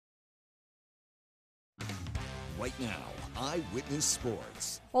right now. Eyewitness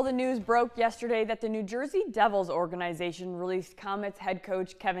Sports. Well, the news broke yesterday that the New Jersey Devils organization released Comets head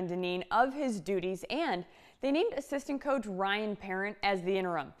coach Kevin Dineen of his duties, and they named assistant coach Ryan Parent as the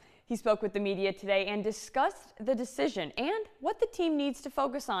interim. He spoke with the media today and discussed the decision and what the team needs to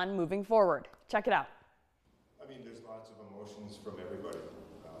focus on moving forward. Check it out. I mean, there's lots of emotions from everybody.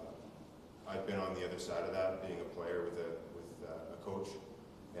 I've been on the other side of that, being a player with a coach,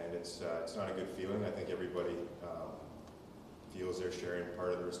 and it's not a good feeling. I think everybody feels they're sharing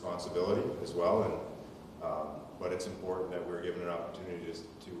part of the responsibility as well, and but it's important that we're given an opportunity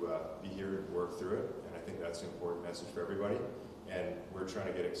to be here and work through it, and I think that's an important message for everybody. And we're trying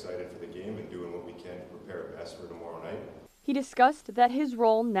to get excited for the game and doing what we can to prepare best for tomorrow night. He discussed that his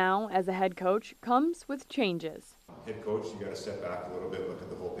role now as a head coach comes with changes. Head coach, you got to step back a little bit, look at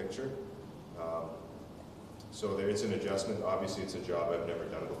the whole picture. So it's an adjustment. Obviously, it's a job I've never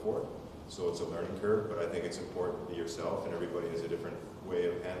done before, so it's a learning curve, but I think it's important to be yourself, and everybody has a different way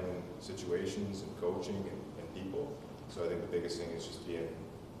of handling situations and coaching and people. So I think the biggest thing is just being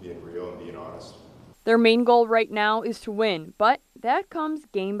real and being honest. Their main goal right now is to win, but that comes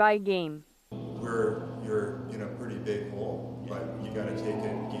game by game. You're in a pretty big hole, but you got to take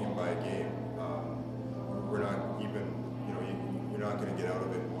it game by game. We're not even, you're not going to get out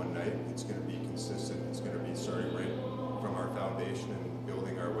of it in one night. It's going to be consistent. It's going to be starting right from our foundation and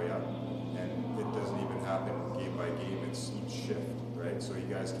building our way up. And it doesn't even happen game by game. It's each shift, right? So the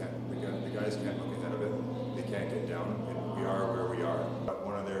guys can't look ahead of it. They can't get down, and we are where we are. But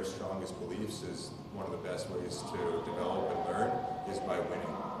one of their strongest beliefs is one of the best ways to develop and learn is by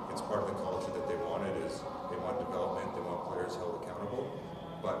winning. It's part of the culture that they wanted. Is they want development, they want players held accountable.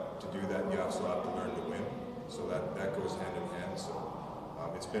 But to do that, you also have to learn to win. So that goes hand in hand. So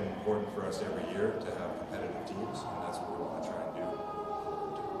it's been important for us every year to have competitive teams, and that's what we want to try and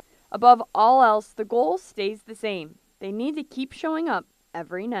do. Above all else, the goal stays the same. They need to keep showing up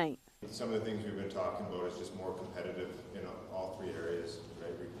every night. Some of the things we've been talking about is just more competitive in all three areas.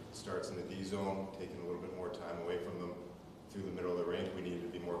 Right? It starts in the D zone, taking a little bit more time away from them. Through the middle of the rink, we need to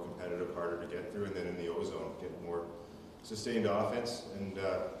be more competitive, harder to get through, and then in the O zone, get more sustained offense and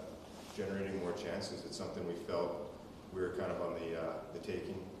generating more chances. It's something we felt we were kind of on the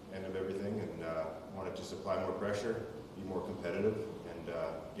taking end of everything, and wanted to just apply more pressure, be more competitive, and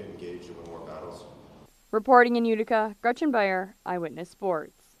get engaged and win more battles. Reporting in Utica, Gretchen Beyer, Eyewitness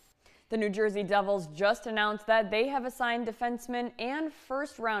Sports. The New Jersey Devils just announced that they have assigned defenseman and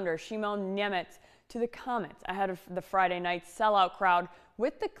first-rounder Shimon Nemeth to the Comets ahead of the Friday night sellout crowd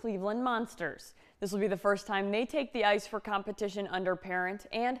with the Cleveland Monsters. This will be the first time they take the ice for competition under Parent,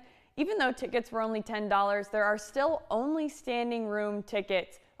 and even though tickets were only $10, there are still only standing room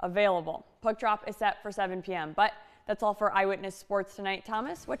tickets available. Puck drop is set for 7 p.m., but that's all for Eyewitness Sports tonight.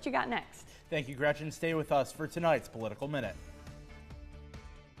 Thomas, what you got next? Thank you, Gretchen. Stay with us for tonight's Political Minute.